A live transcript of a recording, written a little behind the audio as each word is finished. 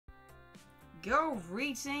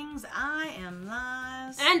Greetings, I am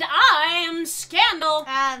Liz. And I am Scandal.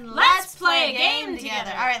 And let's play a game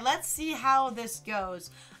together. Alright, let's see how this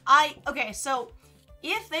goes. Okay, so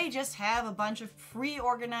if they just have a bunch of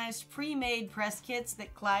pre-organized, pre-made press kits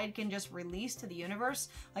that Clyde can just release to the universe,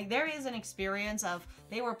 like there is an experience of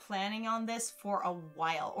they were planning on this for a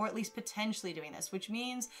while, or at least potentially doing this, which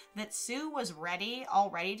means that Sue was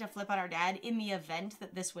already to flip on her dad in the event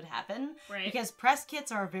that this would happen. Right. Because press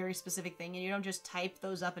kits are a very specific thing, and you don't just type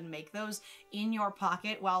those up and make those in your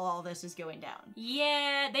pocket while all this is going down.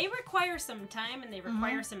 Yeah, they require some time and they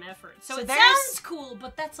require some effort. So it there's- sounds cool,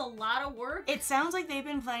 but that's a lot of work. It sounds like they've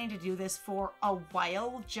been planning to do this for a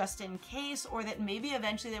while, just in case, or that maybe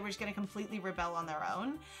eventually they were just going to completely rebel on their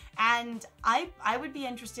own. And I would be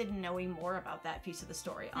interested in knowing more about that piece of the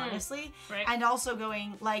story, honestly. Right. And also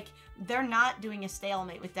going, like, they're not doing a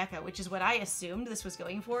stalemate with Deca, which is what I assumed this was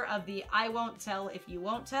going for, of the I won't tell if you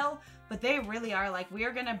won't tell. But they really are like, we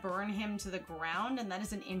are going to burn him to the ground, and that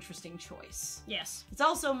is an interesting choice. Yes. It's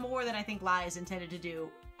also more than I think Lai is intended to do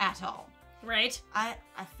at all. Right. I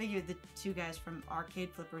figured the two guys from Arcade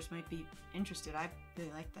Flippers might be interested. I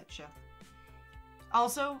really like that show.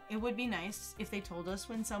 Also, it would be nice if they told us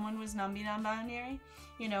when someone was non-binary.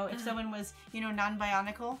 You know, if someone was, you know,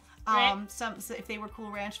 non-bionical. Right. So if they were Cool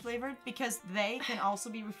Ranch flavored, because they can also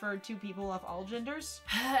be referred to people of all genders.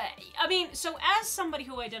 I mean, so as somebody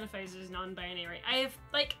who identifies as non-binary,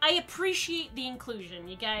 I appreciate the inclusion,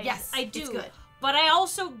 you guys. Yes, I do. it's good. But I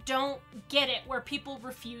also don't get it where people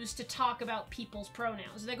refuse to talk about people's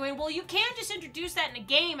pronouns. They're going, well, you can't just introduce that in a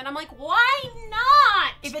game. And I'm like, why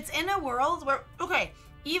not? If it's in a world where, okay,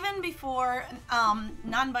 even before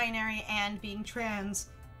non-binary and being trans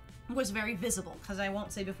was very visible, because I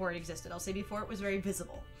won't say before it existed, I'll say before it was very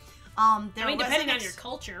visible. Depending on your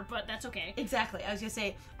culture, but that's okay. Exactly. I was gonna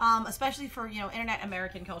say, especially for, you know, internet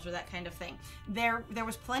American culture, that kind of thing. There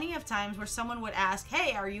was plenty of times where someone would ask,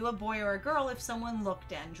 hey, are you a boy or a girl, if someone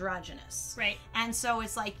looked androgynous. Right. And so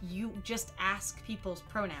it's like, you just ask people's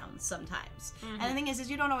pronouns sometimes. And the thing is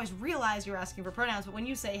you don't always realize you're asking for pronouns, but when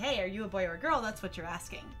you say, hey, are you a boy or a girl, that's what you're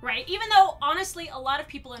asking. Right. Even though, honestly, a lot of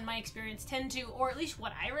people in my experience tend to, or at least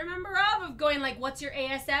what I remember of going like, what's your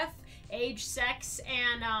ASF? Age, sex,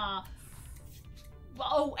 and,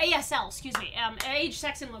 ASL, excuse me. Age,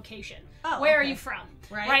 sex, and location. Oh, Where are okay. you from?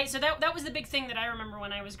 Right. So that was the big thing that I remember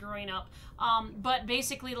when I was growing up. But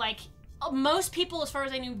basically, like, most people, as far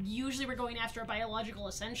as I knew, usually were going after a biological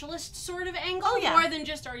essentialist sort of angle. Oh, yeah. More than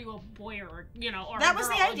just, are you a boy or, you know, or That a was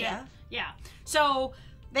girl. the idea. Yeah. So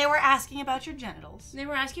They were asking about your genitals. they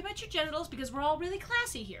were asking about your genitals because we're all really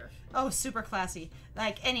classy here. Oh, super classy.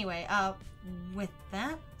 Like, anyway, with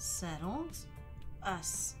that settled,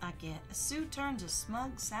 Sue turns a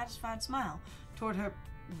smug, satisfied smile toward her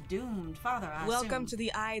doomed father, I Welcome assume. to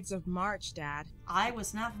the Ides of March, Dad. I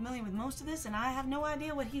was not familiar with most of this, and I have no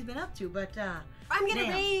idea what he's been up to, but, I'm gonna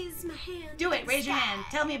Damn. raise my hand. do it, raise your hand,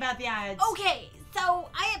 tell me about the odds. Okay, so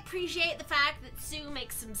I appreciate the fact that Sue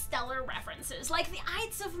makes some stellar references, like the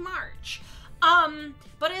Ides of March.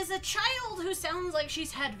 But as a child who sounds like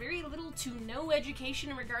she's had very little to no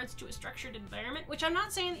education in regards to a structured environment, which I'm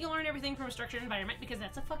not saying that you learn everything from a structured environment, because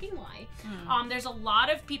that's a fucking lie. There's a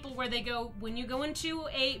lot of people where they go, when you go into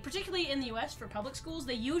particularly in the US for public schools,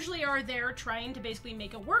 they usually are there trying to basically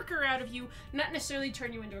make a worker out of you, not necessarily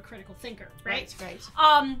turn you into a critical thinker, right? Right.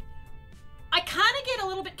 I kind of get a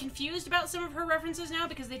little bit confused about some of her references now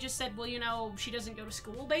because they just said, well, you know, she doesn't go to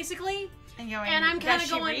school, basically. And I'm kind of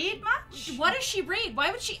going, does she read much? what does she read?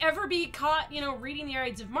 Why would she ever be caught, you know, reading the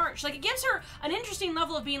Ides of March? Like, it gives her an interesting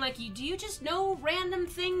level of being like, do you just know random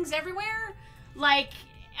things everywhere? Like,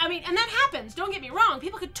 I mean, and that happens, don't get me wrong.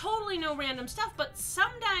 People could totally know random stuff, but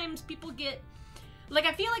sometimes people get... Like,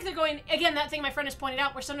 I feel like they're going, again, that thing my friend has pointed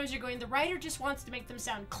out, where sometimes you're going, the writer just wants to make them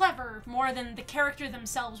sound clever more than the character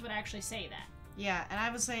themselves would actually say that. Yeah, and I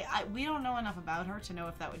would say, we don't know enough about her to know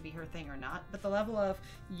if that would be her thing or not, but the level of,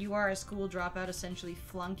 you are a school dropout, essentially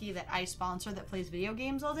flunky that I sponsor that plays video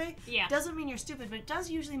games all day, Yeah. doesn't mean you're stupid, but it does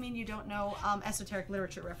usually mean you don't know esoteric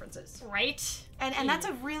literature references. Right? And that's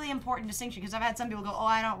a really important distinction, because I've had some people go, oh,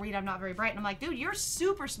 I don't read, I'm not very bright, and I'm like, dude, you're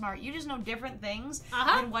super smart, you just know different things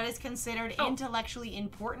than what is considered intellectually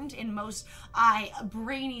important in most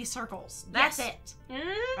brainy circles. That's it.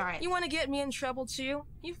 Alright. You want to get me in trouble too?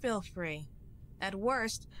 You feel free. At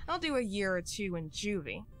worst, I'll do a year or two in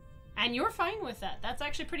juvie. And you're fine with that. That's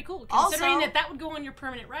actually pretty cool. Also- Considering that would go on your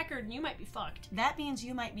permanent record and you might be fucked. That means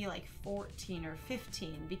you might be like 14 or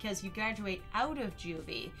 15 because you graduate out of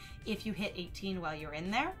juvie if you hit 18 while you're in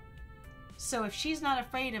there. So if she's not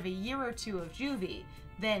afraid of a year or two of juvie,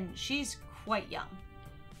 then she's quite young.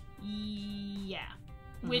 Yeah.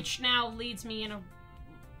 which now leads me in a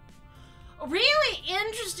really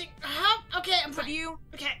interesting. Okay, I'm For fine. you,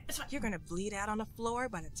 Okay, it's fine. you're gonna bleed out on the floor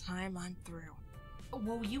by the time I'm through.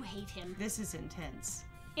 Whoa, you hate him. This is intense.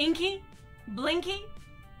 Inky? Blinky?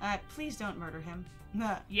 Please don't murder him.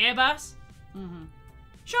 Yeah, boss? Mm-hmm.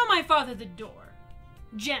 Show my father the door.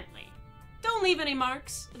 Gently. Don't leave any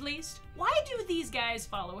marks, at least. Why do these guys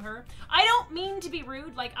follow her? I don't mean to be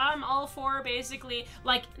rude, like, I'm all for, basically,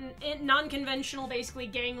 like, non-conventional, basically,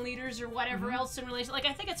 gang leaders or whatever else in relation. Like,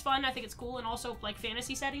 I think it's fun, I think it's cool, and also, like,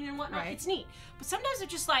 fantasy setting and whatnot. Right. It's neat. But sometimes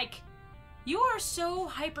it's just like, you are so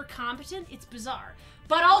hyper-competent, it's bizarre.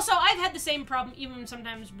 But also, I've had the same problem even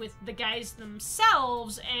sometimes with the guys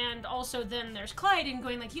themselves, and also then there's Clyde and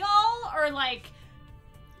going like, y'all are like,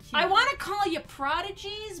 I want to call you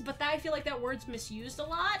prodigies, but I feel like that word's misused a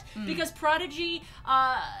lot, because prodigy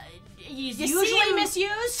is You usually seem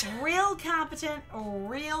misused. real competent,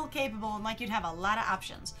 real capable, and like you'd have a lot of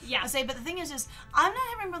options. Yeah. I say, but the thing is I'm not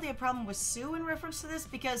having really a problem with Sue in reference to this,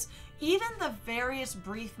 because even the various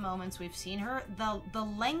brief moments we've seen her, the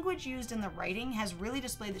language used in the writing has really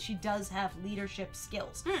displayed that she does have leadership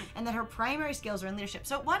skills, and that her primary skills are in leadership.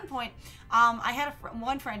 So at one point, I had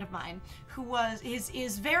one friend of mine who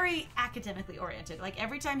is very academically oriented. Like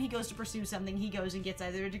every time he goes to pursue something, he goes and gets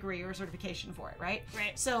either a degree or a certification for it, right?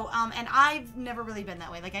 Right. So, and I've never really been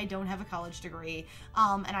that way. Like I don't have a college degree,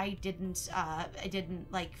 and I didn't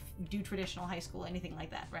like do traditional high school, anything like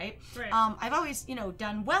that, right? Right. I've always,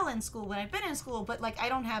 done well in school when I've been in school, but like I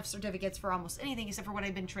don't have certificates for almost anything except for what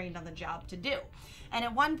I've been trained on the job to do. And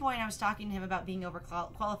at one point I was talking to him about being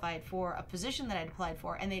overqualified for a position that I'd applied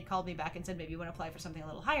for, and they'd called me back and said, maybe you want to apply for something a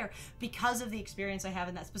little higher because of the experience I have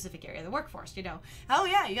in that specific area of the workforce, Oh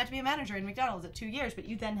yeah, you got to be a manager in McDonald's at 2 years, but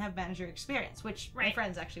you then have manager experience, which my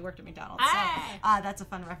friends actually worked at McDonald's. So that's a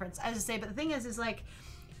fun reference. I was to say, but the thing is like,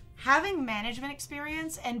 having management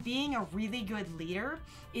experience and being a really good leader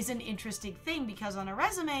is an interesting thing, because on a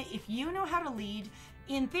resume, if you know how to lead,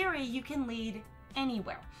 in theory, you can lead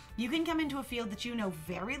anywhere. You can come into a field that you know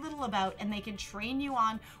very little about, and they can train you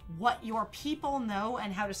on what your people know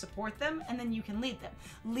and how to support them, and then you can lead them.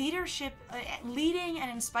 Leadership, leading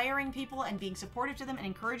and inspiring people and being supportive to them and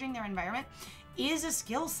encouraging their environment is a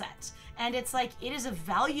skill set, and it's like it is a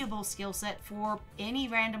valuable skill set for any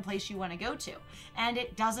random place you want to go to, and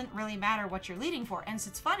it doesn't really matter what you're leading for. And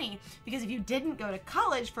it's funny because if you didn't go to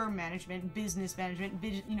college for management, business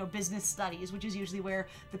studies, which is usually where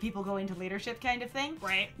the people go into leadership kind of thing,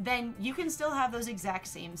 Right. then you can still have those exact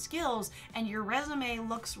same skills, and your resume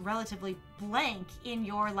looks relatively blank in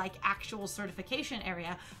your like actual certification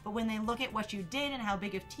area, but when they look at what you did and how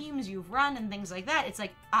big of teams you've run and things like that, it's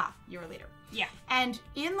like, you're a leader. Yeah. And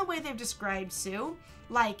in the way they've described Sue,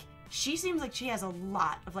 like, she seems like she has a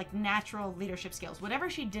lot of like natural leadership skills. Whatever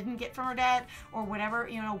she didn't get from her dad, or whatever,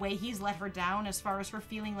 way he's let her down as far as her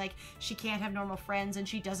feeling like she can't have normal friends and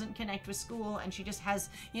she doesn't connect with school and she just has,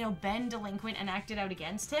 been delinquent and acted out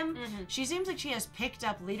against him. She seems like she has picked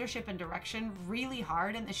up leadership and direction really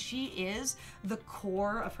hard, and that she is the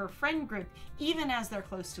core of her friend group, even as they're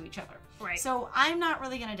close to each other. Right. So I'm not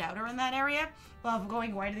really going to doubt her in that area of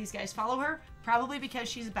going, why do these guys follow her? Probably because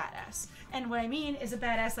she's a badass. And what I mean is a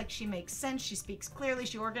badass, like she makes sense, she speaks clearly,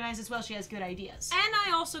 she organizes well, she has good ideas. And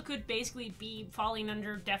I also could basically be falling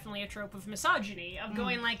under definitely a trope of misogyny, of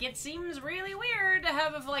going like, it seems really weird to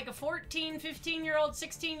have like a 14, 15-year-old,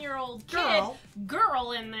 16-year-old kid,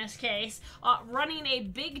 girl in this case, running a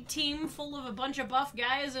big team full of a bunch of buff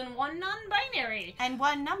guys and one non-binary. And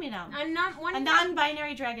one nummy-num. A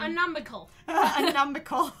non-binary dragon. A numbical. A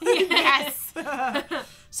numbical. Yes.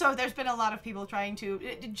 So there's been a lot of people trying to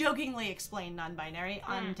jokingly explain non-binary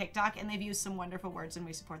on TikTok, and they've used some wonderful words, and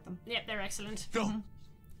we support them. Yep, they're excellent. No.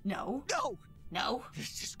 No. No. No.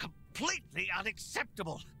 This is completely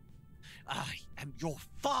unacceptable. I am your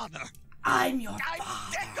father. I'm your I'm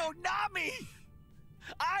father. Deco Nami.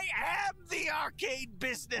 I am the arcade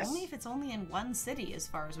business. Only if it's only in one city, as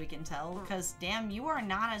far as we can tell, because damn, you are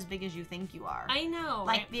not as big as you think you are. I know.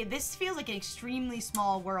 Like, this feels like an extremely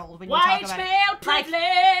small world when you White talk about male it. privilege!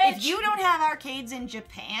 Like, if you don't have arcades in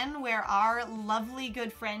Japan, where our lovely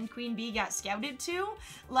good friend Queen Bee got scouted to,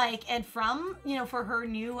 and from, for her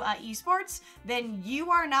new esports, then you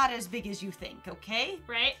are not as big as you think, okay?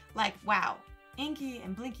 Right? Like, wow. Inky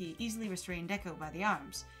and Blinky easily restrain Deco by the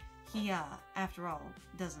arms. He, after all,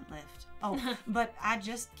 doesn't lift. Oh, but I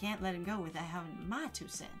just can't let him go without having my 2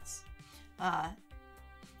 cents.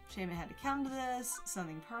 Shame I had to come to this.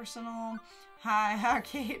 Something personal. Hi,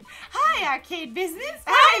 arcade business.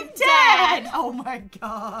 I'm Dad. Oh my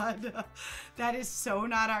god. That is so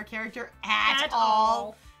not our character at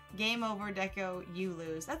all. game over, Deco, you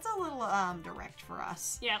lose. That's a little direct for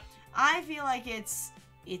us. Yeah. I feel like it's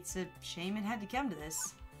a shame it had to come to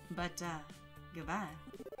this, but goodbye.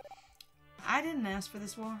 I didn't ask for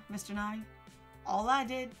this war, Mr. Nami. All I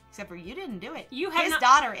did, except for you didn't do it. His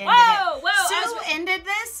daughter ended it. Sue ended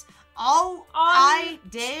this. All I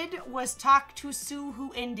did was talk to Sue,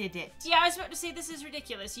 who ended it. Yeah, I was about to say, this is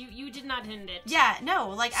ridiculous. You did not end it. Yeah, no,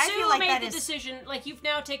 like, I feel like that is... Sue made the decision, like, you've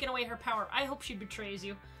now taken away her power. I hope she betrays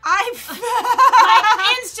you. Like,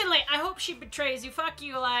 instantly, I hope she betrays you. Fuck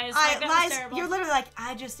you, Lies. Lies, you're literally like,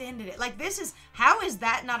 I just ended it. Like, how is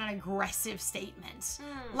that not an aggressive statement?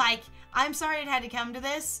 Like, I'm sorry it had to come to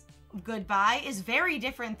this. Goodbye is very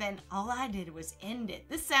different than all I did was end it.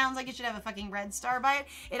 This sounds like it should have a fucking red star by it.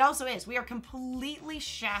 It also is. We are completely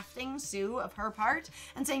shafting Sue of her part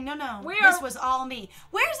and saying, no, this was all me.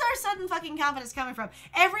 Where's our sudden fucking confidence coming from?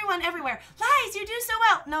 Everyone, everywhere. Lies, you do so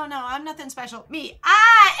well. No, I'm nothing special. Me,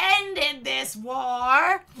 I ended this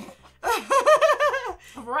war.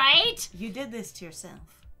 Right? You did this to yourself.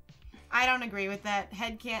 I don't agree with that.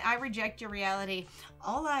 I reject your reality.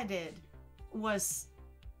 All I did was...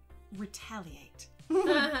 retaliate.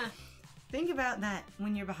 Think about that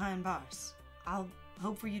when you're behind bars. I'll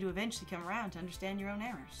hope for you to eventually come around to understand your own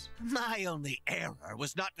errors. My only error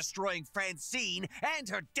was not destroying Francine and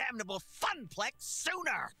her damnable funplex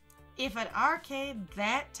sooner. If an arcade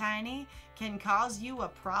that tiny can cause you a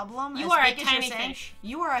problem, you as are big a as tiny you're saying, fish.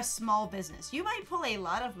 You are a small business. You might pull a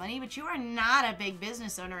lot of money, but you are not a big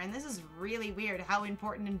business owner, and this is really weird how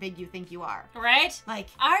important and big you think you are. Right? Like,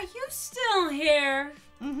 are you still here?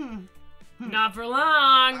 Not for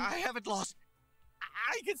long. I haven't lost.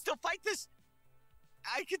 I can still fight this.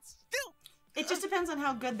 I can still... It just depends on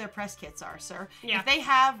how good their press kits are, sir. Yeah. If they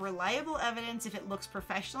have reliable evidence, if it looks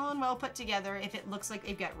professional and well put together, if it looks like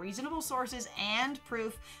they've got reasonable sources and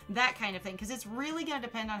proof, that kind of thing. Because it's really going to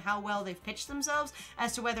depend on how well they've pitched themselves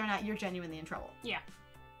as to whether or not you're genuinely in trouble. Yeah.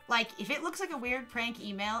 Like, if it looks like a weird prank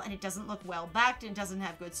email and it doesn't look well backed and doesn't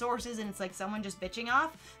have good sources and it's like someone just bitching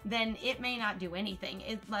off, then it may not do anything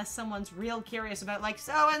unless someone's real curious about, like,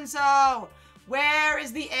 so-and-so, where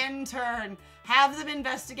is the intern? Have them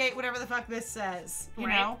investigate whatever the fuck this says, you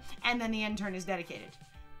know? And then the intern is dedicated.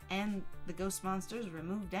 And the ghost monsters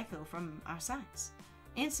remove Deco from our sights.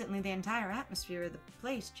 Instantly, the entire atmosphere of the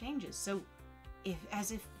place changes, so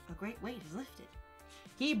as if a great weight is lifted.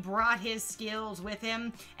 He brought his skills with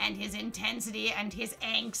him, and his intensity, and his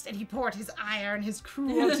angst, and he poured his ire and his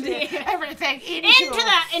cruelty, everything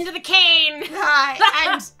into the cane.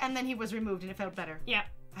 And then he was removed, and it felt better. Yeah.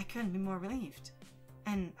 I couldn't be more relieved.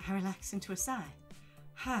 And I relaxed into a sigh.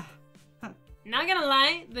 Not gonna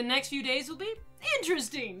lie, the next few days will be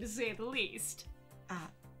interesting, to say the least.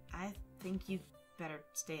 I think you better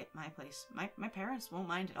stay at my place. My parents won't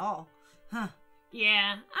mind at all.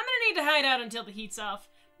 Yeah, I'm gonna need to hide out until the heat's off.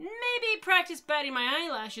 Maybe practice batting my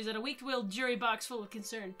eyelashes at a weak-willed jury box full of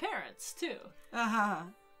concerned parents, too.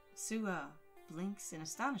 Sue, blinks in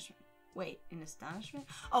astonishment. Wait, in astonishment?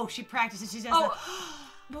 Oh, she practices. She does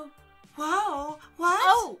Whoa, what?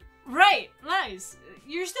 Oh, right, Lies.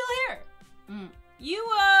 You're still here.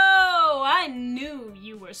 I knew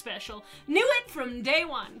you were special. Knew it from day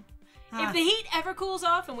one. If the heat ever cools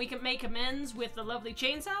off and we can make amends with the lovely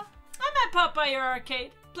chainsaw, I might pop by your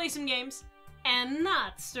arcade, play some games, and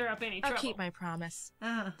not stir up any trouble. I'll keep my promise.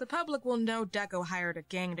 The public will know Deco hired a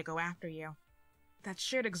gang to go after you. That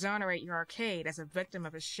should exonerate your arcade as a victim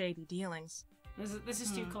of his shady dealings. This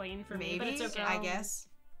is too clean for me, but it's okay. I guess.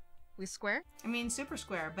 We square? I mean, super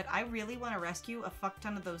square, but I really want to rescue a fuck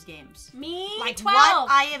ton of those games. Me, like 12. What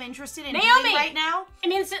I am interested in doing right now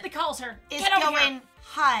and instantly calls her. Is Get over going, here.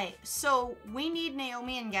 hi, so we need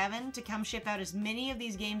Naomi and Gavin to come ship out as many of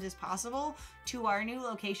these games as possible to our new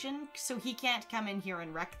location, so he can't come in here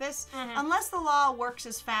and wreck this. Unless the law works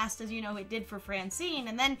as fast as, it did for Francine,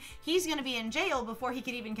 and then he's going to be in jail before he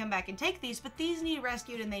could even come back and take these, but these need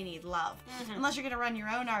rescued and they need love. Unless you're going to run your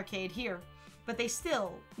own arcade here. But they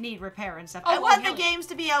still need repair and stuff. I want the games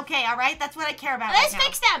to be okay, alright? That's what I care about. Let's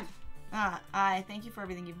fix them! I thank you for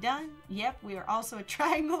everything you've done. Yep, we are also a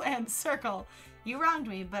triangle and circle. You wronged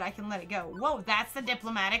me, but I can let it go. Whoa, that's the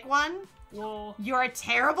diplomatic one? Whoa. You're a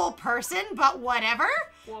terrible person, but whatever?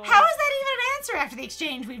 Whoa. How is that even an answer after the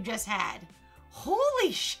exchange we've just had?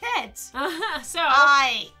 Holy shit!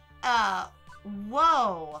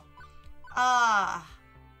 Whoa. I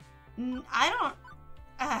don't...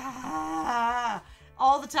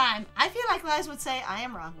 all the time. I feel like Lies would say, I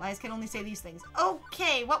am wrong. Lies can only say these things.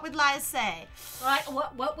 Okay, what would Lies say?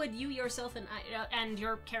 What would you yourself and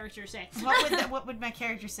your character say? What would my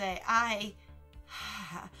character say? I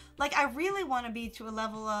really want to be to a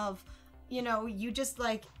level of, you just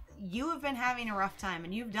you have been having a rough time,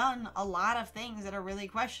 and you've done a lot of things that are really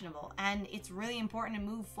questionable, and it's really important to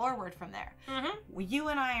move forward from there. Well, you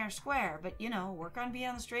and I are square, but, work on being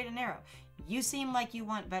on the straight and narrow. You seem like you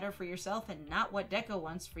want better for yourself and not what Deco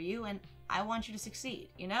wants for you, and I want you to succeed,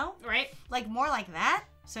 Right. Like, more like that.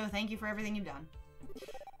 So thank you for everything you've done.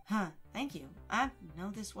 Thank you. I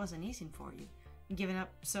know this wasn't easy for you. Giving up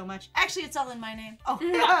so much. Actually, it's all in my name. Oh,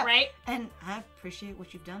 Right. And I appreciate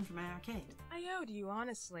what you've done for my arcade. I owed you,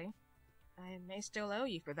 honestly. I may still owe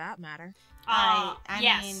you for that matter. I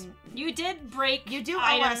yes. mean, You did break you do owe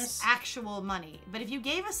items, us actual money, but if you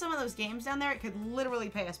gave us some of those games down there, it could literally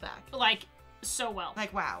pay us back. like, so well.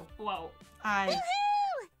 Like, wow. Whoa. Woohoo!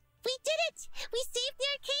 We did it! We saved the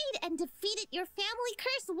arcade and defeated your family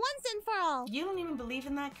curse once and for all. You don't even believe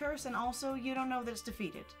in that curse, and also you don't know that it's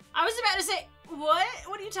defeated. I was about to say, what?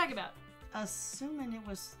 What are you talking about? Assuming it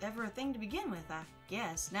was ever a thing to begin with, I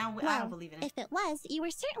guess. Now, I Well, don't believe in it. if it was, you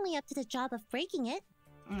were certainly up to the job of breaking it.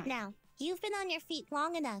 Mm. Now, you've been on your feet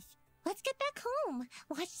long enough. Let's get back home,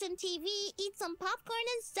 watch some TV, eat some popcorn,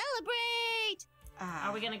 and celebrate!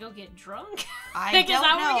 Are we gonna go get drunk? I Like, is don't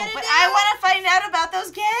that what know, we're gonna but do? I want to find out about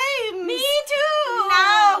those games. Me too!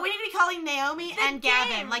 No, we need to be calling Naomi The and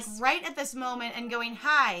Gavin, like games. right at this moment, and going,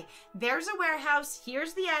 "Hi, there's a warehouse.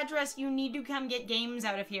 Here's the address. You need to come get games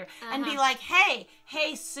out of here." And be like, "Hey,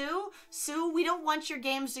 Sue, we don't want your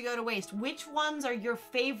games to go to waste. Which ones are your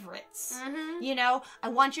favorites? I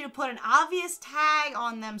want you to put an obvious tag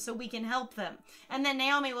on them so we can help them." And then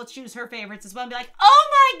Naomi will choose her favorites as well and be like, "Oh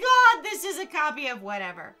my God, this is a copy of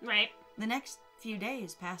whatever." Right. The next few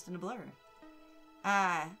days passed in a blur.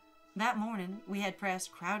 That morning, we had press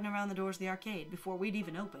crowding around the doors of the arcade before we'd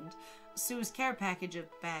even opened. Sue's care package of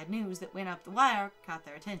bad news that went up the wire caught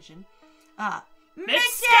their attention.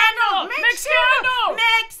 McScandal! McScandal!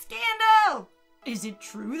 McScandal! Is it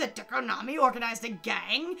true that Dekonami organized a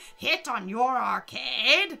gang hit on your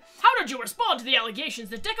arcade? How did you respond to the allegations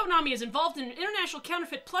that Dekonami is involved in an international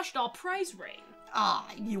counterfeit plush doll prize ring?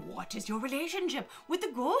 What is your relationship with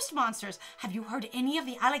the ghost monsters? Have you heard any of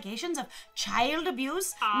the allegations of child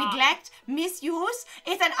abuse, neglect, misuse?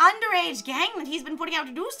 It's an underage gang that he's been putting out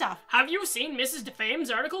to do stuff. Have you seen Mrs.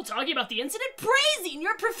 DeFame's article talking about the incident? Praising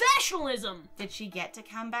your professionalism! Did she get to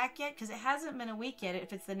come back yet? Because it hasn't been a week yet.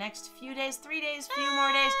 If it's the next few days, 3 days, few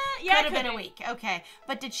more days, yeah, could have could been a be. week. Okay.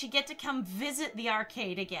 But did she get to come visit the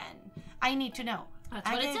arcade again? I need to know. That's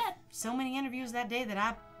I what it gave said. so many interviews that day that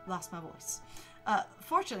I lost my voice.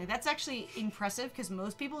 Fortunately, that's actually impressive because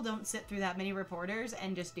most people don't sit through that many reporters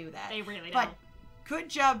and just do that. They really But don't. good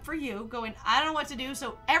job for you going, I don't know what to do,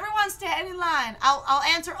 so everyone stand in line. I'll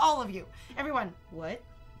answer all of you. Everyone, what?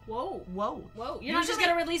 Whoa. Whoa. Whoa. You're not just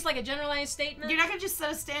Usually- gonna release like a generalized statement? You're not gonna just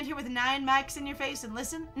stand here with 9 mics in your face and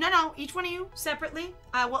listen? No, each one of you separately.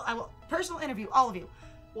 I will personal interview all of you.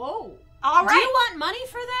 Whoa. All right. Do you want money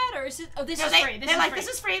for that, or is it? Oh, this No, is they, free. This they're is like, free. this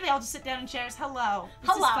is free. They all just sit down in chairs. Hello.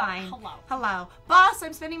 This Hello. is fine. Hello. Boss,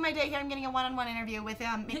 I'm spending my day here. I'm getting a one-on-one interview with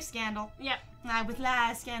Mick Scandal. Yep. With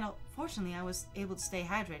Lies Scandal. Fortunately, I was able to stay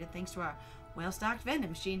hydrated thanks to our well-stocked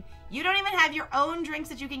vending machine. You don't even have your own drinks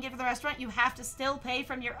that you can get from the restaurant. You have to still pay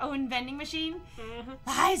from your own vending machine.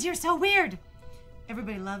 Lies, you're so weird.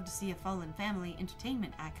 Everybody loved to see a fallen family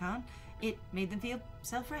entertainment icon. It made them feel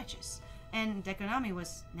self-righteous. And Dekonami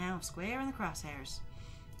was now square in the crosshairs.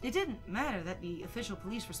 It didn't matter that the official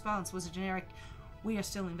police response was a generic, "We are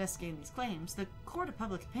still investigating these claims." The court of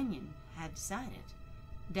public opinion had decided.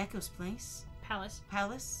 Deco's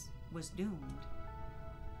palace was doomed.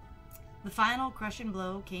 The final crushing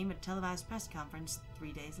blow came at a televised press conference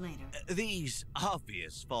 3 days later. These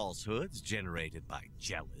obvious falsehoods generated by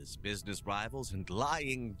jealous business rivals and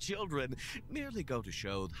lying children merely go to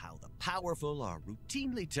show how the powerful are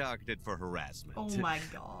routinely targeted for harassment. Oh my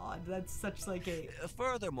God, that's such like a...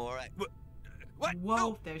 Furthermore, what? Whoa,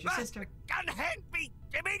 No, there's your sister. Unhand me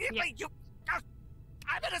immediately! You...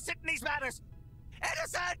 I'm innocent in these matters!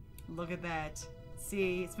 Innocent! Look at that.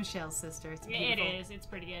 See, it's Michelle's sister. It's Yeah, beautiful. it is. It's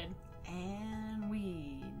pretty good. And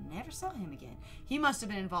we never saw him again. He must have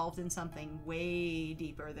been involved in something way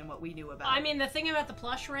deeper than what we knew about. I mean, the thing about the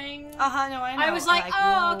plush ring. no, I know. I was like,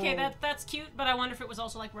 oh, whoa. okay, that's cute, but I wonder if it was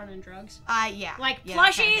also like running drugs. Yeah. Like yeah,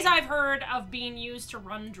 plushies, that kind of thing. I've heard of being used to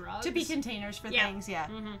run drugs. To be containers for Yeah. things, yeah.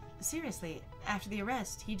 Mm-hmm. Seriously, after the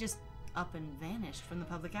arrest, he just up and vanished from the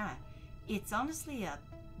public eye. It's honestly a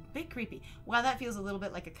bit creepy. While that feels a little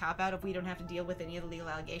bit like a cop-out if we don't have to deal with any of the legal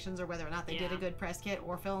allegations or whether or not they did a Yeah. good press kit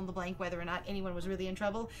or fill in the blank whether or not anyone was really in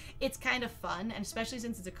trouble, it's kind of fun, and especially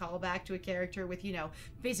since it's a callback to a character with,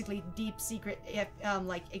 basically deep secret,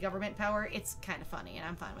 like a government power, it's kind of funny, and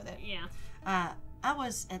I'm fine with it. Yeah. I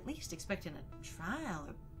was at least expecting a trial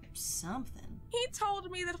or something. He told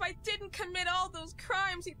me that if I didn't commit all those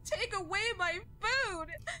crimes, he'd take away my food.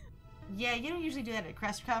 Yeah, you don't usually do that at a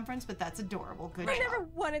press conference, but that's adorable. Good I job. never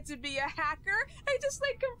wanted to be a hacker. I just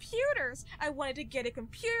like computers. I wanted to get a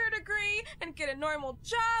computer degree and get a normal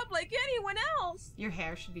job like anyone else. Your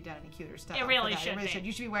hair should be done in a cuter style. It really for that. should be.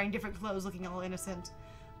 You should be wearing different clothes, looking all innocent.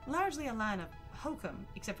 Largely a line of hokum,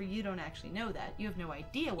 except for you don't actually know that. You have no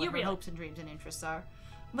idea what You her really- hopes and dreams and interests are.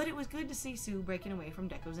 But it was good to see Sue breaking away from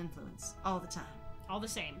Deco's influence. All the time. All the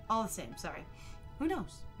same. All the same, sorry. Who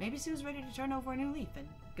knows? Maybe Sue's ready to turn over a new leaf and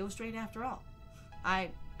go straight after all. I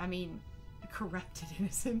mean, corrupted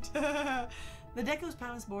innocent. The Deco's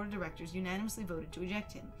Palace Board of Directors unanimously voted to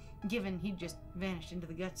eject him, given he'd just vanished into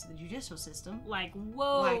the guts of the judicial system. Like,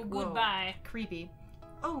 whoa, Like, whoa. goodbye. Creepy.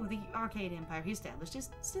 Oh, the arcade empire he established is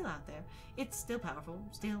still out there. It's still powerful,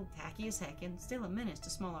 still tacky as heck, and still a menace to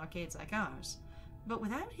small arcades like ours. But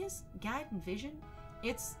without his guide and vision,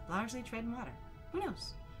 it's largely treading water. Who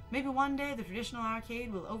knows? Maybe one day the traditional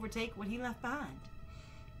arcade will overtake what he left behind.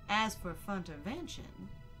 As for Funtervention,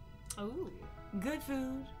 Ooh. good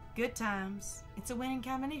food, good times, it's a winning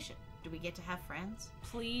combination. Do we get to have friends?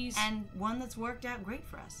 Please. And one that's worked out great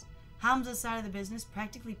for us. Hamza's side of the business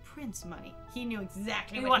practically prints money. He knew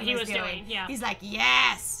exactly what he was doing. Yeah. He's like,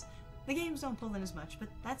 yes! The games don't pull in as much, but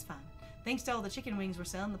that's fine. Thanks to all the chicken wings we're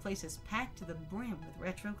selling, the place is packed to the brim with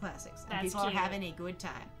retro classics. And That's people are cute. having a good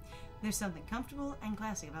time. There's something comfortable and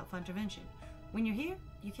classic about Funtervention. When you're here,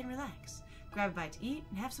 you can relax, grab a bite to eat,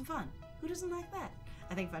 and have some fun. Who doesn't like that?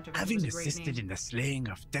 I think Funtervention Having was a great assisted name. in the slaying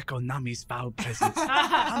of Deco Nami's foul presence,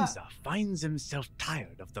 Hamza finds himself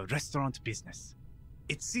tired of the restaurant business.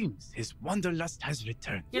 It seems his wanderlust has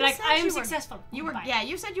returned. You're You like, said I am you were- successful. You were, Goodbye. yeah,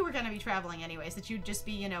 you said you were going to be traveling anyways, that you'd just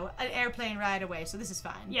be, an airplane ride away, so this is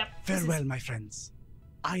fine. Yep. This is- Farewell, my friends.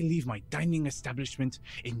 I leave my dining establishment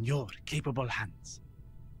in your capable hands.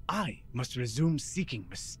 I must resume seeking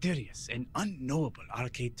mysterious and unknowable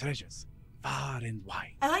arcade treasures far and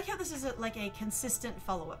wide. I like how this is like a consistent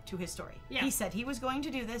follow-up to his story. Yeah. He said he was going to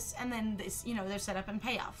do this, and then this, there's setup and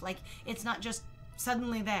payoff. Like, it's not just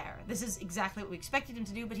suddenly there. This is exactly what we expected him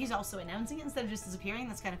to do, but he's also announcing it instead of just disappearing.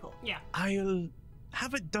 That's kind of cool. Yeah. I'll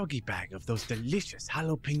have a doggy bag of those delicious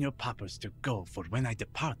jalapeno poppers to go for when I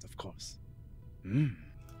depart, of course.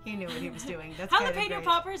 He knew what he was doing. That's kind of Jalapeno great.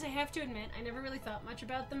 poppers, I have to admit, I never really thought much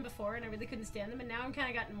about them before, and I really couldn't stand them, and now I'm kind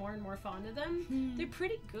of gotten more and more fond of them. They're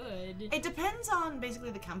pretty good. It depends on basically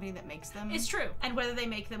the company that makes them. It's true. And whether they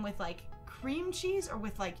make them with like cream cheese or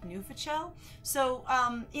with like Nufachel. So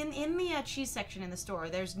in the cheese section in the store,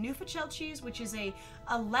 there's Nufachel cheese, which is a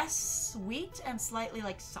less sweet and slightly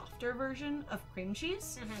like softer version of cream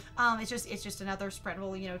cheese. It's just another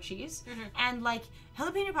spreadable cheese. And like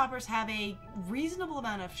jalapeno poppers have a reasonable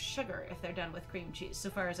amount of sugar if they're done with cream cheese, so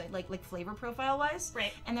far as I like flavor profile wise.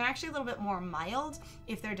 Right. And they're actually a little bit more mild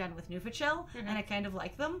if they're done with Nufachel, and I kind of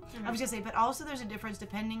like them. I was gonna say, but also there's a difference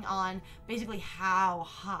depending on basically how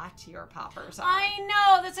hot your poppers are. I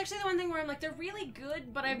know, that's actually the one thing where I'm like, they're really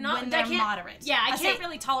good, but I'm not. When I they're can't- moderate. Yeah, I I can't say-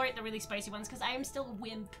 really tolerate the really spicy ones because I am still a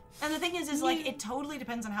wimp. And the thing is like it totally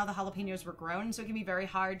depends on how the jalapenos were grown, so it can be very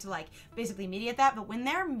hard to like basically mediate that. But when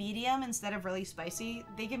they're medium instead of really spicy,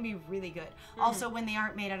 they can be really good. Also, when they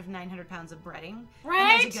aren't made out of 900 pounds of breading, and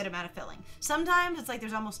Right? there's a good amount of filling. Sometimes it's like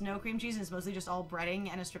there's almost no cream cheese and it's mostly just all breading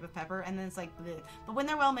and a strip of pepper, and then it's like bleh. But when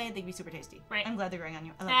they're well made, they can be super tasty. Right. I'm glad they're growing on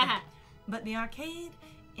you. I like them. But the arcade,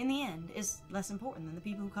 in the end, is less important than the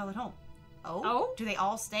people who call it home. Oh? Do they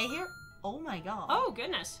all stay here? Oh my god. Oh,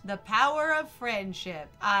 goodness. The power of friendship.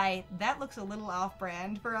 That looks a little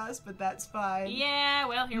off-brand for us, but that's fine. Yeah,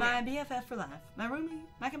 well, here My we are. BFF for life, my roomie,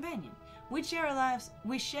 my companion. We shared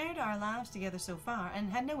our lives together so far,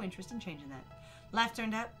 and had no interest in changing that. Life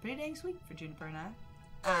turned out pretty dang sweet for Juniper and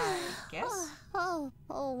I guess. Oh,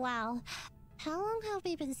 wow. How long have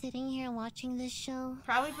we been sitting here watching this show?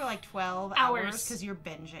 Probably for like 12 Hours. hours, because you're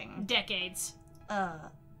binging. Decades.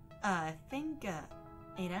 I think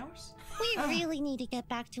 8 hours. We really need to get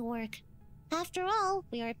back to work. After all,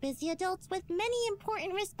 we are busy adults with many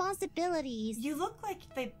important responsibilities. You look like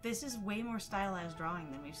this is way more stylized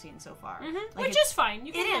drawing than we've seen so far. Like Which it's- is fine.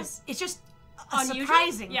 You It can is. It's just Unusual?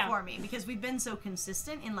 surprising Yeah. for me because we've been so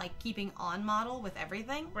consistent in like keeping on model with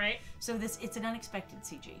everything. Right? So it's an unexpected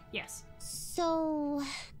CG. Yes. So,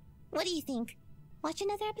 what do you think? Watch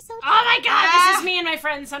another episode? Oh my god, Ah! this is me and my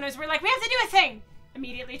friends. Sometimes we're like, we have to do a thing.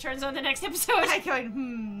 Immediately turns on the next episode. Like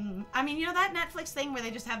going, I mean, that Netflix thing where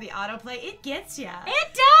they just have the autoplay, it gets ya. It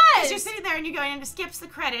Because does! you're sitting there and you're going and it skips the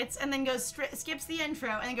credits and then goes skips the intro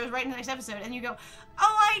and then goes right into the next episode and you go,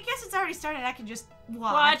 oh, I guess it's already started. I can just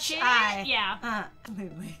Watch it? Yeah.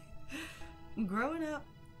 Absolutely. Growing up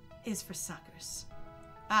is for suckers.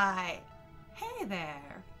 Hey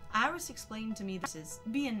there. Iris explained to me this is,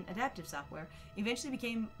 being adaptive software, eventually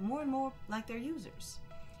became more and more like their users.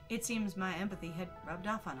 It seems my empathy had rubbed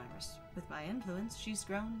off on Iris. With my influence, she's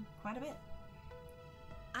grown quite a bit.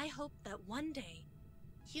 I hope that one day,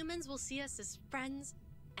 humans will see us as friends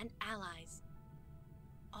and allies.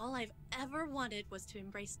 All I've ever wanted was to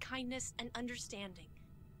embrace kindness and understanding.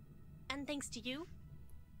 And thanks to you,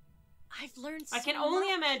 I've learned so I can much.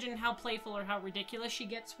 only imagine how playful or how ridiculous she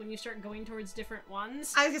gets when you start going towards different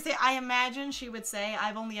ones. I was gonna say, I imagine she would say,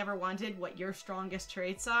 I've only ever wanted what your strongest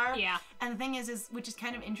traits are. Yeah. And the thing is, which is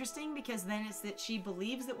kind of interesting, because then it's that she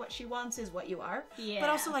believes that what she wants is what you are. Yeah. But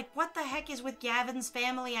also, like, what the heck is with Gavin's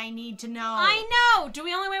family? I need to know. I know! The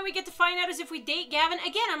only way we get to find out is if we date Gavin.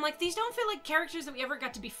 Again, I'm like, these don't feel like characters that we ever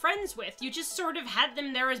got to be friends with. You just sort of had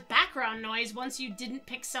them there as background noise once you didn't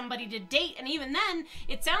pick somebody to date. And even then,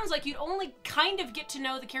 it sounds like you'd only kind of get to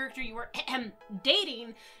know the character you were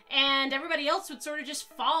dating, and everybody else would sort of just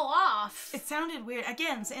fall off. It sounded weird.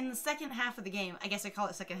 Again, so in the second half of the game, I guess I call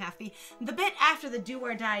it second half, the bit after the do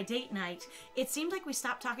or die date night, it seemed like we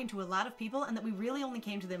stopped talking to a lot of people and that we really only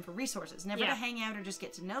came to them for resources, never to hang out or just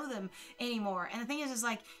get to know them anymore. And the thing is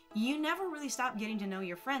like, you never really stop getting to know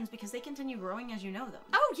your friends because they continue growing as you know them.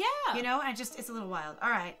 Oh, yeah! You know, and it's a little wild.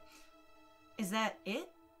 Alright. Is that it?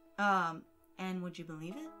 And would you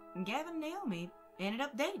believe it? Gavin and Naomi ended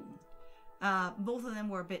up dating. Both of them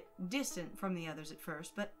were a bit distant from the others at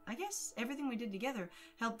first, but I guess everything we did together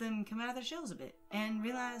helped them come out of their shells a bit and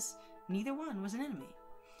realize neither one was an enemy.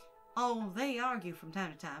 Oh, they argue from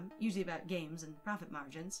time to time, usually about games and profit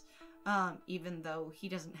margins, even though he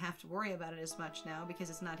doesn't have to worry about it as much now because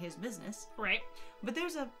it's not his business. Right. But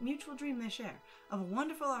there's a mutual dream they share of a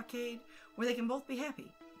wonderful arcade where they can both be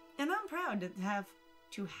happy. And I'm proud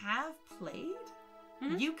to have played.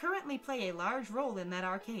 You currently play a large role in that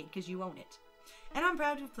arcade because you own it. And I'm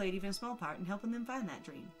proud to have played even a small part in helping them find that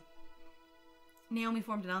dream. Naomi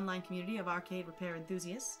formed an online community of arcade repair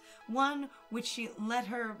enthusiasts, one which she let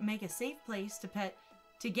her make a safe place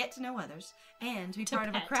to get to know others, and to be part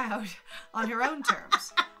of a crowd on her own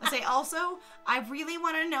terms. I say also, I really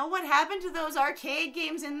want to know what happened to those arcade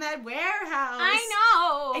games in that warehouse. I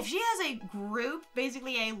know! If she has a group,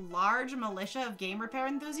 basically a large militia of game repair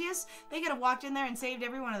enthusiasts, they could have walked in there and saved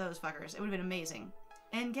every one of those fuckers. It would have been amazing.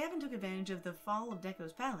 And Gavin took advantage of the fall of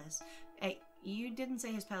Deco's palace. You didn't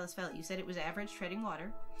say his palace fell. You said it was average treading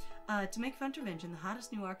water. To make Funtervention the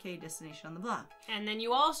hottest new arcade destination on the block. And then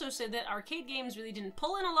you also said that arcade games really didn't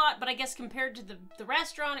pull in a lot, but I guess compared to the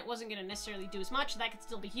restaurant, it wasn't going to necessarily do as much. That could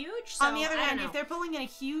still be huge. So, on the other hand, if they're pulling in a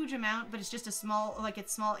huge amount, but it's just a small, like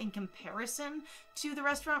it's small in comparison to the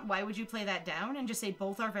restaurant, why would you play that down and just say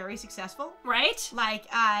both are very successful? Right? Like,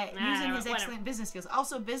 using his excellent business skills.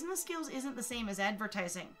 Also, business skills isn't the same as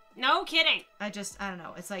advertising. No kidding. I don't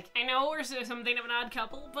know. It's like... I know we're something of an odd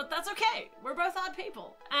couple, but that's okay. We're both odd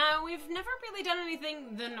people. We've never really done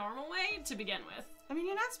anything the normal way to begin with. I mean,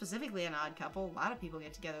 you're not specifically an odd couple. A lot of people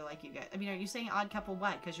get together like you guys. I mean, are you saying odd couple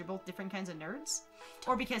why? Because you're both different kinds of nerds?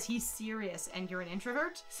 Or because he's serious and you're an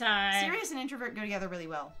introvert? Serious and introvert go together really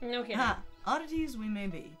well. No kidding. Oddities we may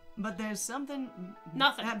be, but there's something...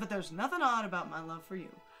 But there's nothing odd about my love for you.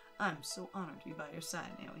 I'm so honored to be by your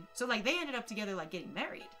side, Naomi. So, like, they ended up together, like, getting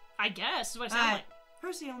married. I guess, is what it sounds like.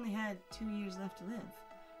 Percy only had 2 years left to live.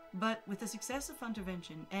 But with the success of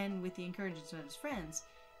Funtervention, and with the encouragement of his friends,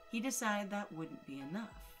 he decided that wouldn't be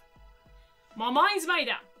enough. My mind's made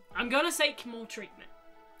up. I'm gonna seek more treatment.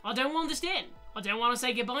 I don't want this to end. I don't want to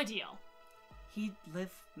say goodbye to y'all. He'd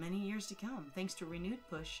live many years to come, thanks to renewed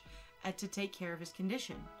push to take care of his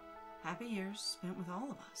condition. Happy years spent with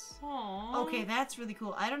all of us. Aww. Okay, that's really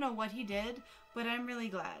cool. I don't know what he did, but I'm really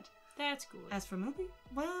glad. That's good. As for Moopy,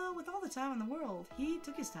 well, with all the time in the world, he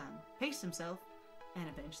took his time, paced himself, and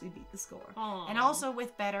eventually beat the score. Aww. And also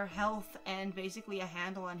with better health and basically a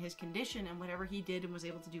handle on his condition and whatever he did and was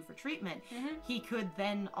able to do for treatment, he could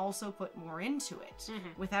then also put more into it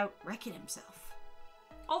without wrecking himself.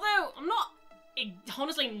 Although, I'm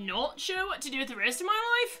honestly not sure what to do with the rest of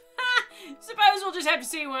my life. Suppose we'll just have to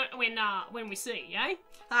see when we see, eh?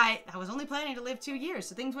 I was only planning to live 2 years,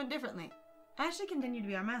 so things went differently. Ashley continued to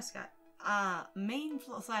be our mascot. Main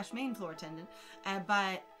floor attendant,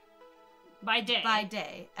 by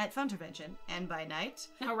day at Funtervention, and by night.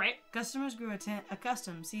 All right. Customers grew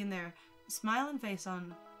accustomed seeing their smiling face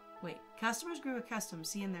on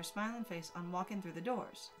walking through the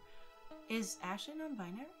doors. Is Ashley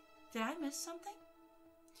non-binary? Did I miss something?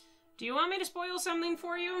 Do you want me to spoil something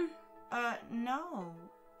for you? No.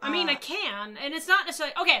 I mean, I can, and it's not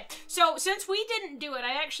necessarily... Okay, so since we didn't do it,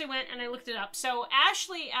 I actually went and I looked it up. So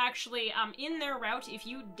Ashley actually, in their route, if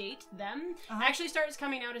you date them, actually starts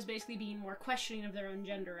coming out as basically being more questioning of their own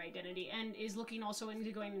gender identity, and is looking also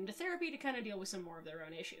into going into therapy to kind of deal with some more of their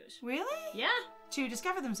own issues. Really? Yeah. To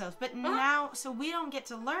discover themselves. But now, so we don't get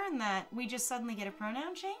to learn that. We just suddenly get a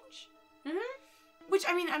pronoun change? Mm-hmm. Which,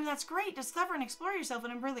 I mean, that's great. Discover and explore yourself,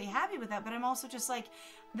 and I'm really happy with that. But I'm also just like,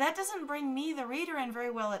 that doesn't bring me, the reader, in very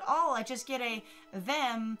well at all. I just get a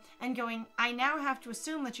them and going, I now have to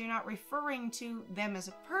assume that you're not referring to them as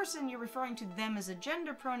a person, you're referring to them as a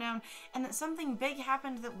gender pronoun, and that something big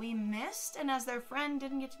happened that we missed, and as their friend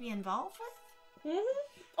didn't get to be involved with? Mm-hmm.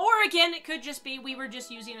 Or again, it could just be we were just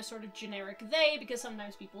using a sort of generic they, because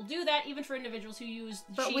sometimes people do that, even for individuals who use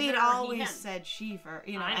but she, we'd her, always he, him. said she for,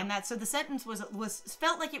 you know, and that, so the sentence was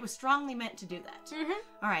felt like it was strongly meant to do that. Mm-hmm.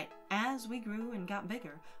 All right, as we grew and got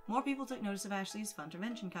bigger, more people took notice of Ashley's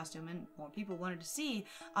Funtervention costume, and more people wanted to see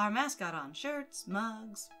our mascot on shirts,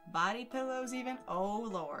 mugs, body pillows even. Oh,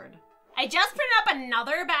 Lord. I just printed up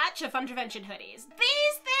another batch of Funtervention hoodies.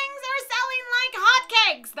 These things are selling like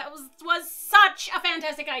hotcakes! That was such a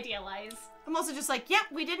fantastic idea, Liz. I'm also just like,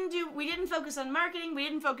 yep, we didn't focus on marketing, we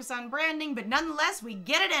didn't focus on branding, but nonetheless, we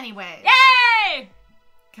get it anyway. Yay!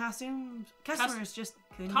 Customers just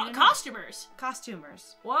couldn't get enough. Costumers.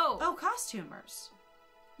 Costumers. Whoa. Oh, costumers.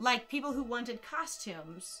 Like people who wanted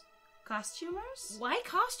costumes. Costumers? Why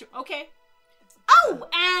costume? Okay. Oh,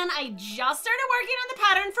 and I just started working on the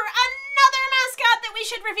pattern for another mascot that we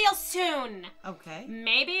should reveal soon. Okay.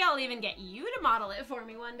 Maybe I'll even get you to model it for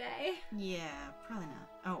me one day. Yeah, probably not.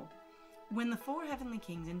 Oh. When the 4 Heavenly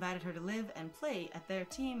Kings invited her to live and play at their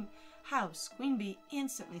team house, Queen Bee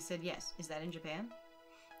instantly said yes. Is that in Japan?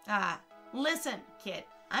 Listen, kid.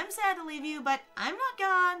 I'm sad to leave you, but I'm not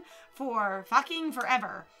gone for fucking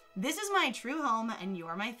forever. This is my true home, and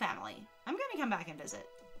you're my family. I'm gonna come back and visit.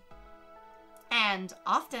 And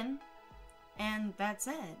often. And that's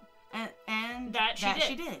it. And that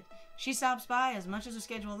she did. She stops by as much as her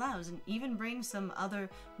schedule allows, and even brings some other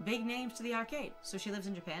big names to the arcade. So she lives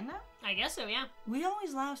in Japan now? I guess so, yeah. We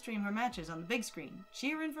always live stream her matches on the big screen,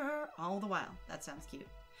 cheering for her all the while. That sounds cute.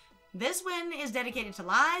 This win is dedicated to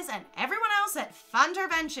Liz and everyone else at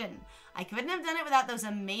Funtervention. I couldn't have done it without those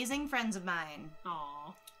amazing friends of mine.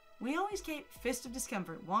 Aww. We always keep Fist of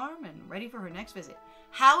Discomfort warm and ready for her next visit.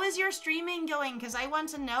 How is your streaming going? Because I want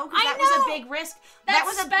to know, because that was a big risk. That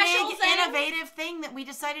was a big, innovative thing that we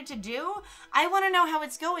decided to do. I want to know how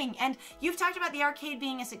it's going. And you've talked about the arcade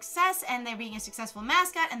being a success, and there being a successful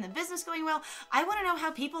mascot, and the business going well. I want to know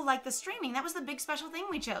how people like the streaming. That was the big special thing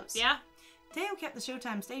we chose. Yeah. Teo kept the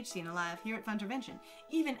Showtime stage scene alive here at Funtervention,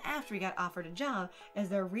 even after he got offered a job as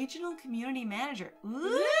their regional community manager.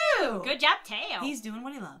 Ooh! Good job, Teo. He's doing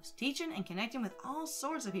what he loves, teaching and connecting with all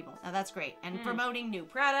sorts of people. Now that's great. And promoting new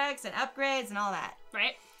products and upgrades and all that.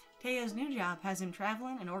 Right. Teo's new job has him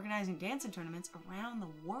traveling and organizing dancing tournaments around the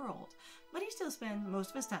world, but he still spends most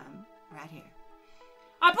of his time right here.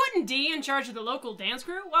 I'm putting D in charge of the local dance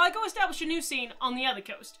crew while I go establish a new scene on the other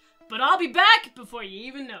coast. But I'll be back before you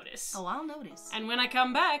even notice. Oh, I'll notice. And when I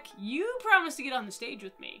come back, you promise to get on the stage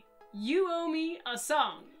with me. You owe me a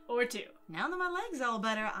song or two. Now that my leg's all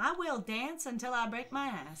better, I will dance until I break my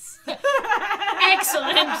ass.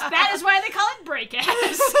 Excellent. That is why they call it break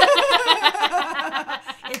ass.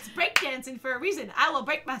 It's breakdancing for a reason. I will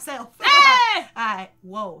break myself. Hey!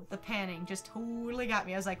 Whoa, the panning just totally got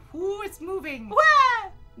me. I was like, whoo, it's moving.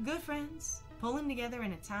 Wah! Good friends, pulling together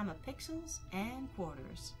in a time of pixels and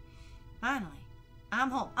quarters. Finally,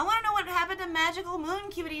 I'm home. I want to know what happened to Magical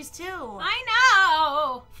Moon Cuties, too. I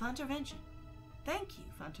know! Funtervention. Thank you,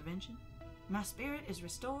 Funtervention. My spirit is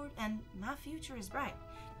restored, and my future is bright.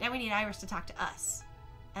 Now we need Iris to talk to us.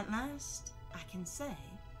 At last, I can say,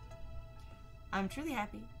 I'm truly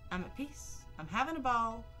happy. I'm at peace. I'm having a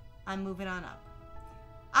ball. I'm moving on up.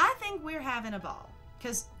 I think we're having a ball.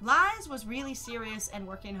 Because Liz was really serious and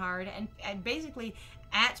working hard and basically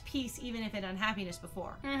at peace even if in unhappiness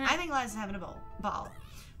before. I think Liz is having a ball. A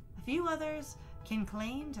few others can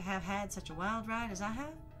claim to have had such a wild ride as I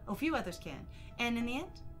have. A few others can. And in the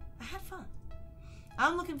end, I had fun.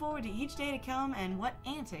 I'm looking forward to each day to come and what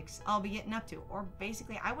antics I'll be getting up to. Or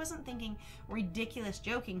basically, I wasn't thinking ridiculous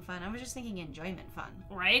joking fun. I was just thinking enjoyment fun.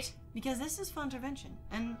 Right? Because this is Funtervention,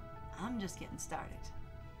 and I'm just getting started.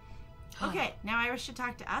 Okay, now Iris should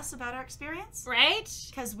talk to us about our experience. Right?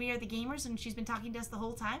 Because we are the gamers and she's been talking to us the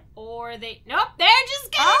whole time. Or they... Nope, they're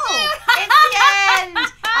just getting it's the end! A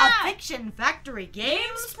Fiction Factory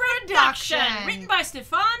Games production! Written by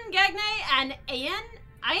Stefan Gagne and Annie?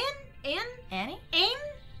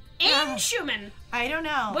 Inhuman. I don't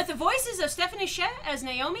know. With the voices of Stephanie Sheh as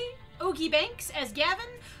Naomi, Ogie Banks as Gavin,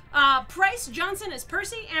 Price Johnson as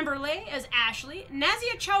Percy, Amber Lay as Ashley,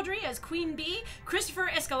 Nazia Chowdhury as Queen Bee, Christopher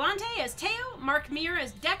Escalante as Teo, Mark Meir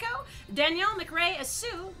as Deco, Danielle McRae as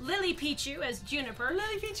Sue, Lily Pichu as Juniper.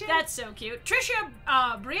 Lily Pichu. That's so cute.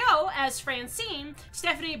 Tricia Brio as Francine,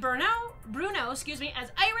 Stephanie Bruno,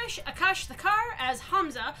 as Irish, Akash Thakar as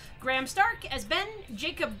Hamza, Graham Stark as Ben,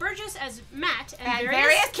 Jacob Burgess as Matt, and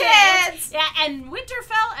various kids. Yeah, and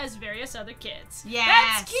Winterfell as various other kids. Yes.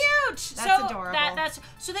 That's cute. That's so adorable.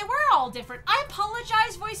 So they were all different. I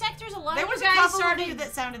apologize, voice actors. A lot There of was you a guys couple of sounded you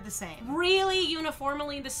that sounded the same. really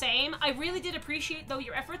uniformly the same. I really did appreciate, though,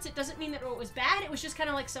 your efforts. It doesn't mean that it was bad. It was just kind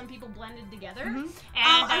of like some people blended together. Mm-hmm. And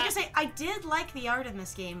I was gonna say, I did like the art in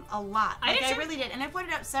this game a lot. I did I too. really did. And I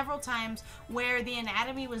pointed out several times where the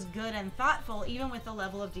anatomy was good and thoughtful, even with the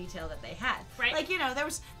level of detail that they had. Right. Like, you know, there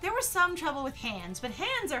was some trouble with hands, but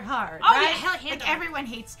hands are hard, Oh, right? yeah, hell, hand like, are- everyone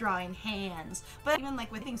hates drawing hands. But even,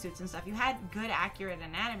 like, with suits and stuff, you had good, accurate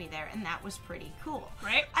anatomy there, and that was pretty cool.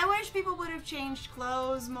 Right. I wish people would have changed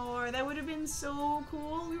clothes more. That would have been so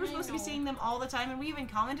cool. We were supposed to be know. seeing them all the time, and we even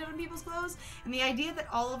commented on people's clothes. And the idea that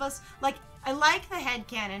all of us, like, I like the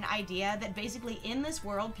headcanon idea that basically in this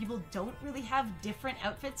world, people don't really have different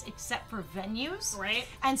outfits except for venues. Right.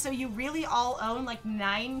 And so you really all own like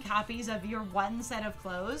 9 copies of your one set of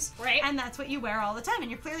clothes. Right. And that's what you wear all the time. And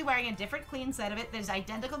you're clearly wearing a different clean set of it that is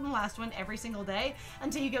identical to the last one every single day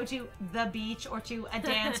until you go to the beach or to a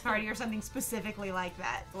dance party or something specifically like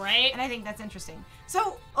that. Right. And I think that's interesting.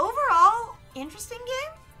 So overall, interesting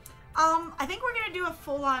game. I think we're gonna do a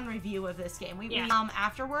full-on review of this game. We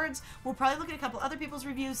afterwards, we'll probably look at a couple other people's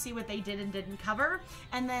reviews, see what they did and didn't cover,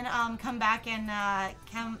 and then come back and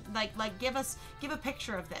give a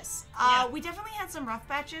picture of this. We definitely had some rough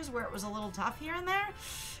patches where it was a little tough here and there,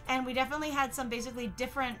 and we definitely had some basically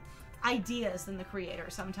different ideas than the creator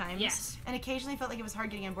sometimes. Yes. And occasionally felt like it was hard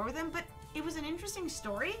getting on board with them, but it was an interesting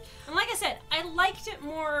story. And like I said, I liked it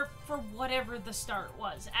more for whatever the start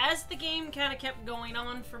was. As the game kind of kept going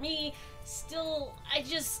on for me, still, I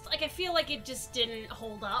feel like it just didn't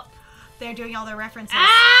hold up. They're doing all their references.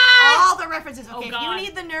 Ah! All the references. Okay, if you God.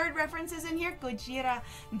 need the nerd references in here, Gojira,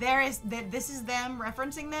 this is them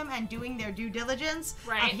referencing them and doing their due diligence.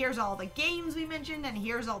 Right. Here's all the games we mentioned, and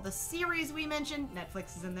here's all the series we mentioned.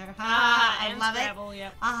 Netflix is in there. I and love Scrabble, it.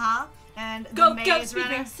 Yep. And Go, the go, Maze Speed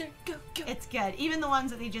Runner. Racer, go, go. It's good. Even the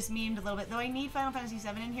ones that they just memed a little bit. Though I need Final Fantasy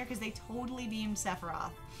VII in here because they totally beamed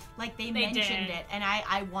Sephiroth. Like, they mentioned did. it, and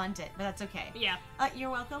I want it, but that's okay. Yeah. You're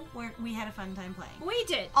welcome. We had a fun time playing. We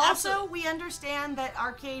did. Also, Absolutely. we understand that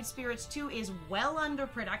Arcade Spirits 2 is well under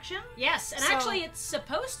production. Yes, and So- actually it's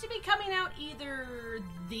supposed to be coming out either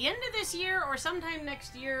the end of this year or sometime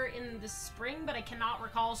next year in the spring, but I cannot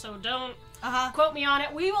recall, so don't quote me on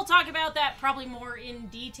it. We will talk about that probably more in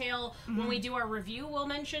detail when we do our review. We'll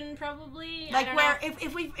mention probably I Like don't where know.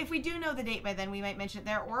 if we do know the date by then, we might mention it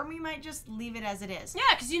there, or we might just leave it as it is. Yeah,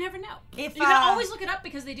 because you never know. If You can always look it up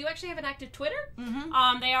because they do actually have an active Twitter.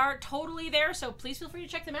 Mhm. They are totally there, so please feel free to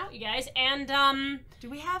check them out, you guys. And do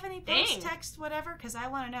we have any Dang. post text whatever? Because I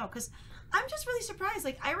want to know. Because I'm just really surprised.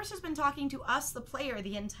 Like, Iris has been talking to us, the player,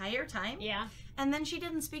 the entire time. yeah, And then she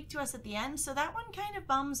didn't speak to us at the end, so that one kind of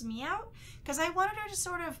bums me out, because I wanted her to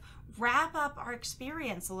sort of wrap up our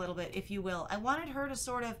experience a little bit, if you will. I wanted her to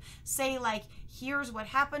sort of say, like, here's what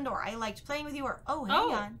happened, or I liked playing with you, or, oh,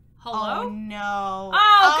 hang on. hello? Oh, no.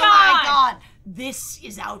 Oh, my God. God. This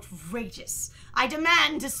is outrageous. I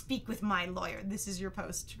demand to speak with my lawyer. This is your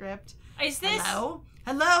postscript. Is this? Hello?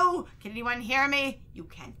 Hello? Can anyone hear me? You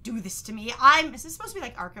can't do this to me. Is this supposed to be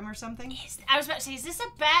like Arkham or something? I was about to say, is this a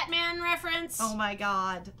Batman reference? Oh my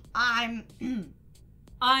God. I'm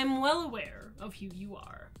well aware of who you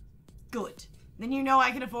are. Good. Then you know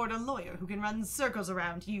I can afford a lawyer who can run circles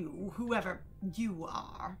around you, whoever you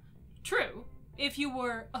are. True, if you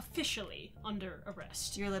were officially under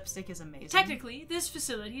arrest. Your lipstick is amazing. Technically, this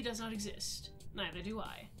facility does not exist. Neither do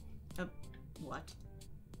I. What?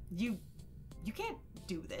 You can't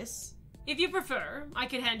do this. If you prefer, I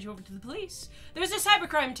could hand you over to the police. There's a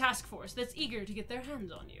cybercrime task force that's eager to get their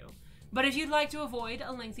hands on you. But if you'd like to avoid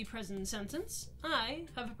a lengthy prison sentence, I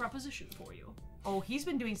have a proposition for you. Oh, he's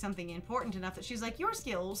been doing something important enough that she's like, your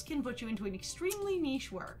skills can put you into an extremely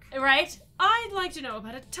niche work. Right? I'd like to know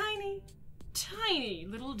about a tiny, tiny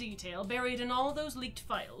little detail buried in all those leaked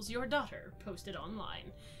files your daughter posted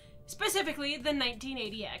online. Specifically, the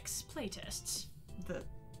 1980X playtests. The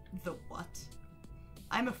what?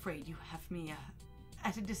 I'm afraid you have me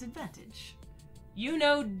at a disadvantage. You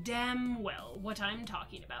know damn well what I'm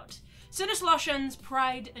talking about. Sinnesloshan's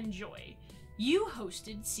Pride and Joy. You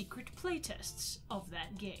hosted secret playtests of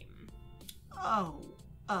that game.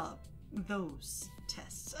 Those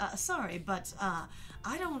tests. Sorry, but,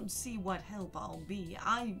 I don't see what help I'll be.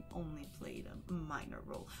 I only played a minor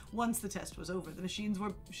role. Once the test was over, the machines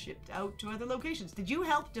were shipped out to other locations. Did you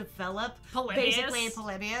help develop, basically,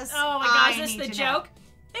 Polybius? Oh my gosh, I is this need the to joke?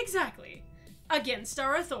 Exactly. Against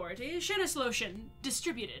our authority, Shinislotion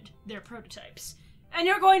distributed their prototypes. And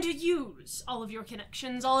you're going to use all of your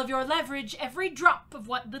connections, all of your leverage, every drop of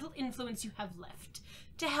what little influence you have left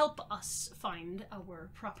to help us find our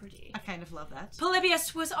property. I kind of love that.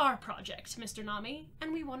 Polybius was our project, Mr. Nami,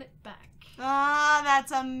 and we want it back. Ah,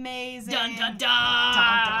 that's amazing. Dun dun dun!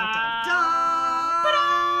 Dun, dun, dun, dun.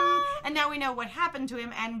 Ba-dum! And now we know what happened to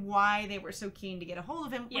him and why they were so keen to get a hold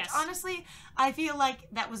of him. Which, Yes. honestly, I feel like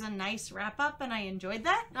that was a nice wrap-up, and I enjoyed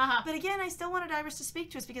that. Uh-huh. But again, I still wanted Iris to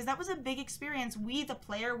speak to us because that was a big experience we, the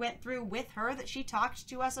player, went through with her that she talked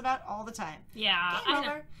to us about all the time. Yeah, Game I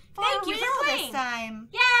know. over. For Thank you real for this playing. time.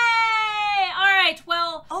 Yay! Alright,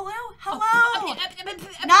 well... Oh, no. Hello. Oh,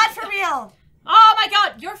 Not for real. Oh my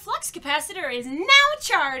god, your flux capacitor is now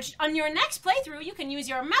charged! On your next playthrough, you can use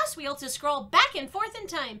your mouse wheel to scroll back and forth in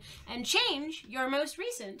time and change your most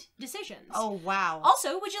recent decisions. Oh, wow.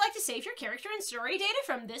 Also, would you like to save your character and story data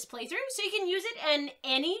from this playthrough so you can use it in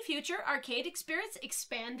any future Arcade Experience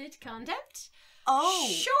expanded content? Oh.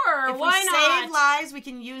 Sure, If why we not? save lives, we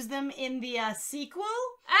can use them in the sequel?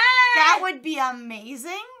 Hey! That would be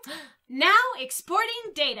amazing. Now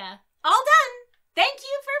exporting data. All done! Thank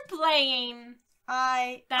you for playing.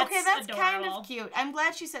 That's kind adorable. of cute. I'm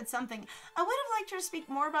glad she said something. I would have liked her to speak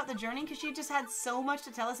more about the journey because she just had so much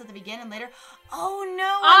to tell us at the beginning and later. Oh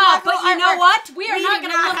no! But you know what? We are not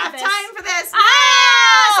going to look have at this. time for this.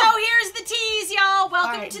 So here's the tease, y'all.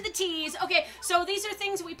 Welcome Alright. to the tease. Okay, so these are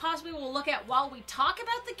things we possibly will look at while we talk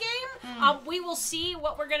about the game. We will see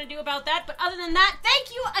what we're going to do about that. But other than that,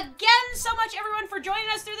 thank you again so much, everyone, for joining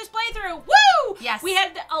us through this playthrough. Woo! Yes. We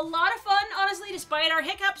had a lot of fun, honestly, despite our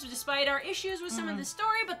hiccups, despite our issues with some of the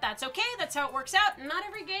story, but that's okay. That's how it works out. Not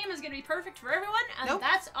every game is going to be perfect for everyone, and Nope.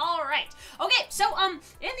 that's all right. Okay, so in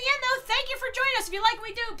the end, though, thank you for joining us. If you like what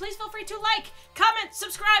we do, please feel free to like, comment,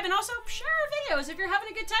 subscribe, and also share our videos if you're having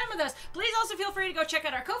a good time with us. Please also feel free to go check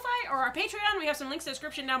out our Ko-Fi or our Patreon. We have some links in the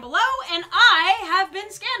description down below. And I have been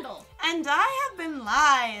Scandal. And I have been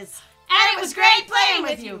Lies. And it was great playing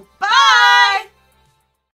with you. Bye!